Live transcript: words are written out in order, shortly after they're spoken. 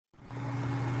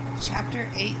Chapter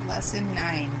 8, Lesson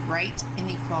 9, Write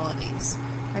Inequalities.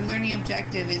 Our learning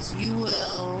objective is you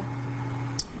will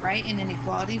write an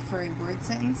inequality for a word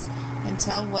sentence and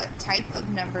tell what type of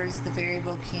numbers the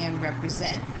variable can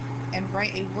represent, and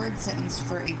write a word sentence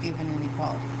for a given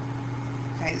inequality.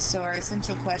 Okay, so our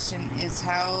essential question is,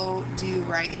 how do you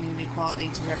write an inequality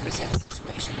to represent a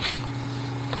situation?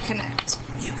 Connect.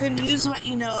 You can use what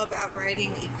you know about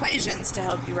writing equations to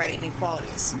help you write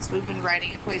inequalities, since we've been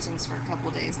writing equations for a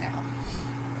couple days now.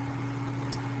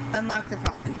 Unlock the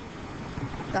following.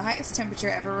 The highest temperature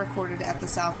ever recorded at the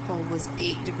South Pole was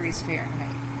 8 degrees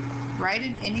Fahrenheit. Write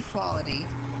an inequality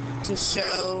to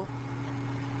show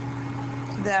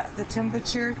that the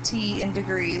temperature T in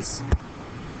degrees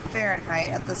Fahrenheit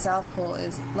at the South Pole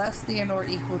is less than or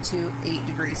equal to 8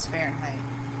 degrees Fahrenheit.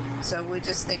 So we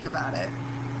just think about it.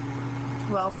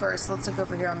 Well, first, let's look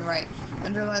over here on the right.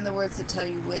 Underline the words that tell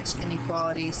you which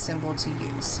inequality symbol to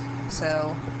use.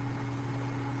 So,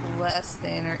 less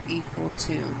than or equal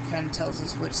to kind of tells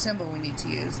us which symbol we need to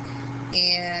use.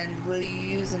 And will you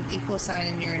use an equal sign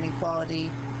in your inequality?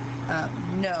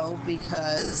 No,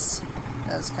 because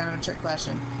that's kind of a trick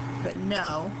question. But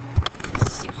no,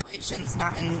 equations,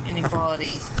 not an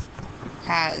inequality,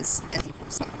 has an equal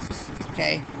sign.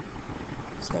 Okay?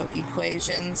 So,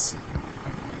 equations.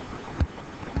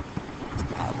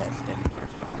 Oh, that didn't work.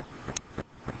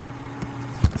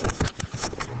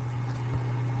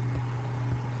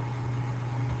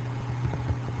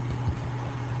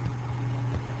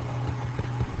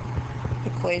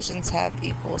 Equations have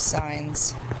equal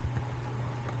signs.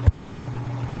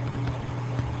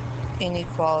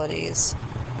 Inequalities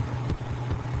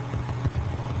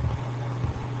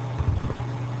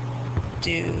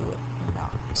do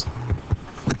not.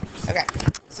 Okay,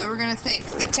 so we're going to think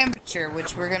the temperature,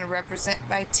 which we're going to represent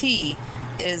by T,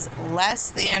 is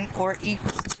less than or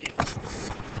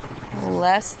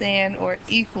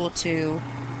equal to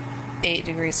 8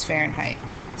 degrees Fahrenheit.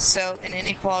 So an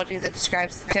inequality that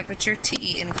describes the temperature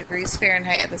T in degrees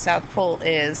Fahrenheit at the South Pole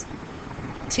is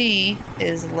T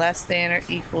is less than or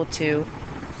equal to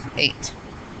 8.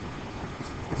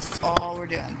 That's all we're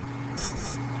doing.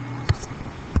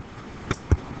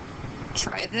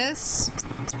 Try this.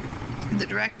 The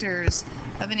directors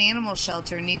of an animal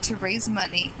shelter need to raise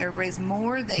money or raise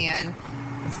more than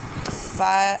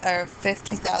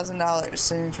 $50,000.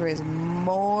 So they need to raise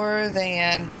more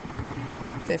than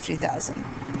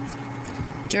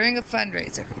 $50,000 during a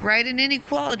fundraiser. Write an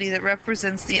inequality that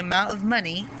represents the amount of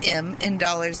money, M, in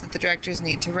dollars that the directors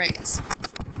need to raise.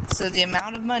 So the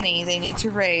amount of money they need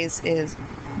to raise is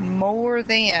more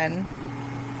than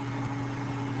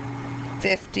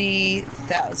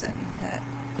 50,000. That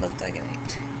looked like an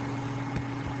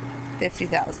 8.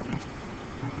 50,000.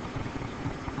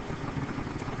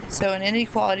 So an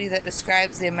inequality that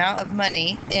describes the amount of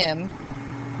money, M,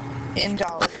 in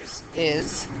dollars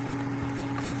is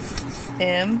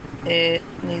M, it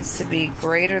needs to be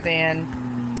greater than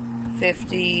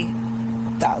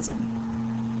 50,000.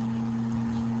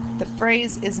 The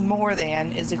phrase is more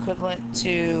than is equivalent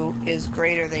to is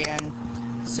greater than,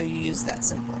 so you use that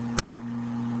symbol.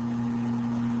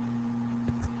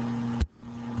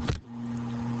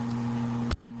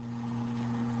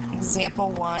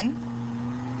 Example 1.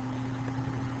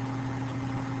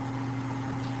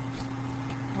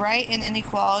 Write an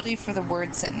inequality for the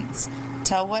word sentence.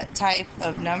 Tell what type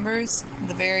of numbers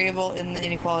the variable in the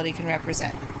inequality can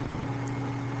represent.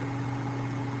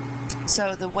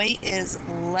 So the weight is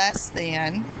less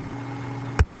than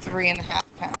 3.5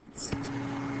 pounds.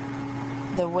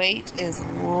 The weight is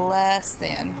less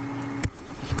than.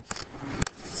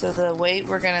 So the weight,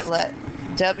 we're going to let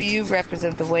W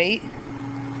represent the weight.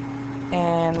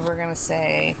 And we're going to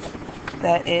say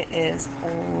that it is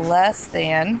less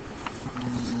than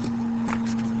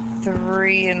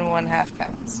 3.5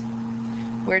 pounds,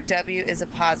 where W is a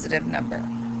positive number.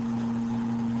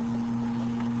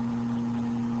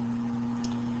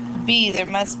 B, there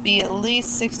must be at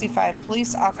least 65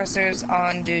 police officers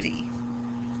on duty.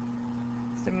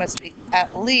 There must be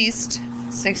at least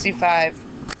 65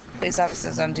 police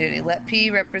officers on duty. Let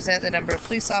P represent the number of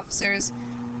police officers,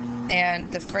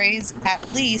 and the phrase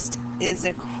at least is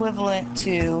equivalent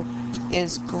to,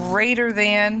 is greater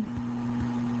than,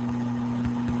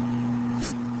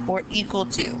 or equal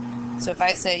to. So if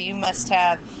I say you must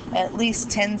have at least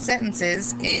 10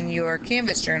 sentences in your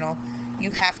Canvas journal, you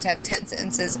have to have 10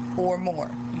 sentences or more.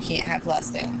 You can't have less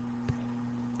than.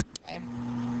 Okay.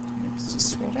 Let's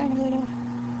just scroll down a little.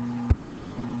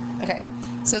 Okay.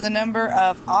 So the number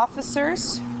of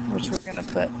officers, which we're going to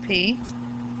put P,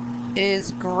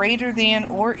 is greater than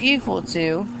or equal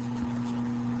to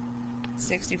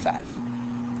 65.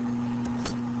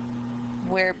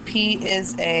 where P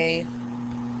is a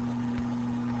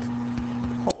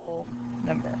whole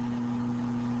number.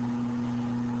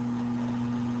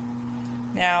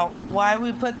 Now, why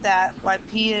we put that, why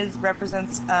P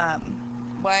represents,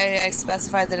 why I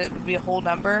specified that it would be a whole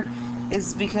number,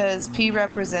 is because P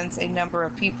represents a number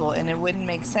of people, and it wouldn't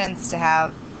make sense to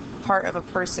have part of a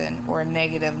person or a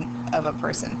negative of a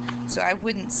person. So I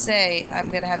wouldn't say I'm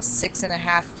going to have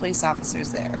 6.5 police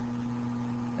officers there.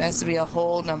 It has to be a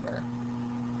whole number.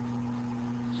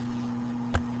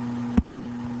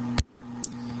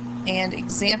 And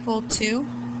example 2.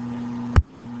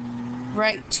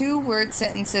 Write 2 word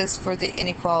sentences for the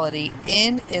inequality.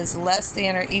 N is less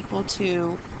than or equal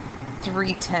to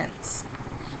 3/10.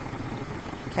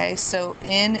 Okay, so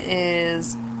N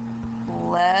is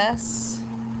less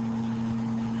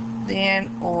than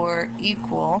or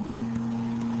equal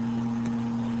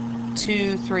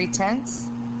to 3/10.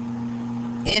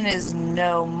 N is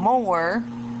no more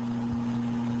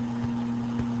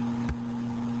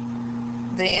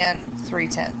than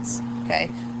 3/10. Okay,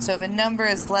 so if a number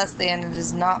is less than, it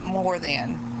is not more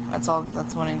than. That's all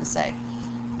that's wanting to say.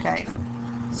 Okay,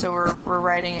 so we're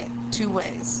writing it 2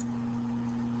 ways.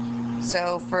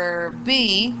 So for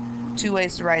B, 2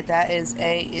 ways to write that is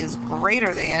A is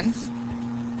greater than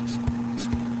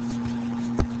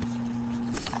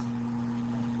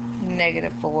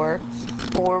 -4,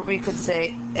 or we could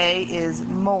say A is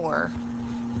more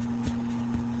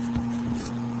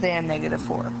than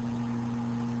 -4.